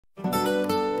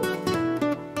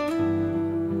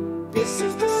This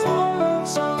is the small world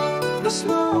song, the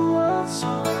small world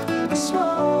song, the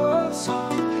small world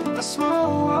song, the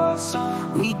small world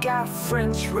song. We got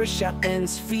French, Russia, and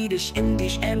Swedish,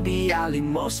 English, and Bialy.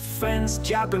 Most friends,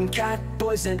 job and cat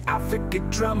boys, and Africa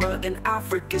drummer, and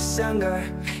Africa singer.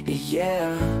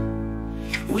 Yeah.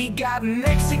 We got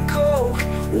Mexico,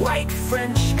 white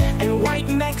French, and white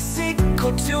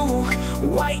Mexico too.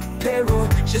 White Peru,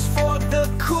 just for the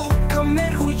cool.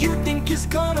 Comment who you think is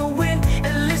gonna win,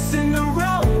 and listen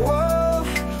around, whoa,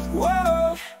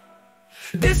 whoa.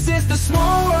 This is the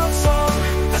small world song,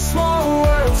 the small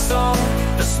world song,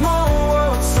 the small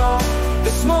world song,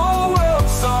 the small world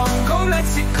song. Go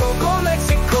Mexico, go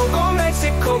Mexico, go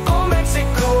Mexico, go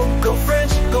Mexico. Go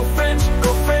French, go French,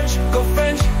 go French, go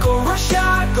French. Go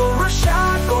Russia, go Russia,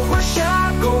 go Russia,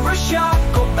 go Russia.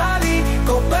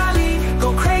 Go Bali,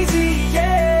 go crazy,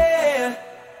 yeah.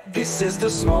 This is the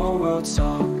small world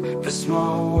song, the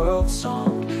small world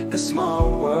song, the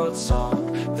small world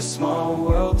song, the small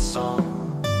world song.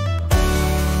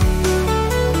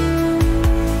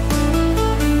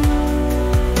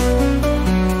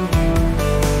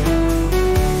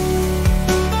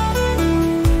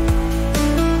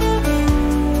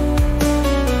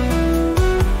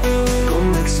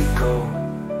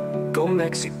 Go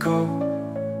Mexico,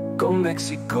 go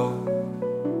Mexico,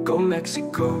 go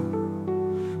Mexico.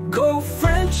 Go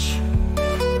French,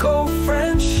 go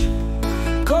French,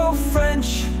 go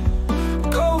French,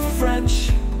 go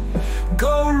French.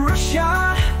 Go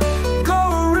Russia,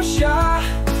 go Russia,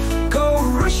 go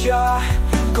Russia,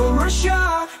 go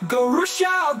Russia, go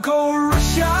Russia, go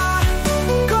Russia,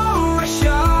 go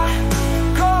Russia,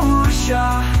 go Russia,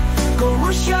 go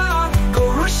Russia, go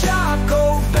Russia,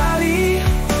 go Bali.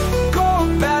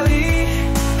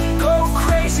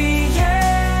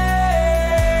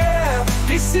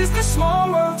 This is the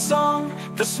small world song,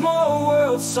 the small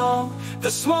world song, the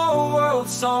small world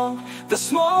song, the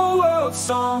small world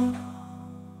song.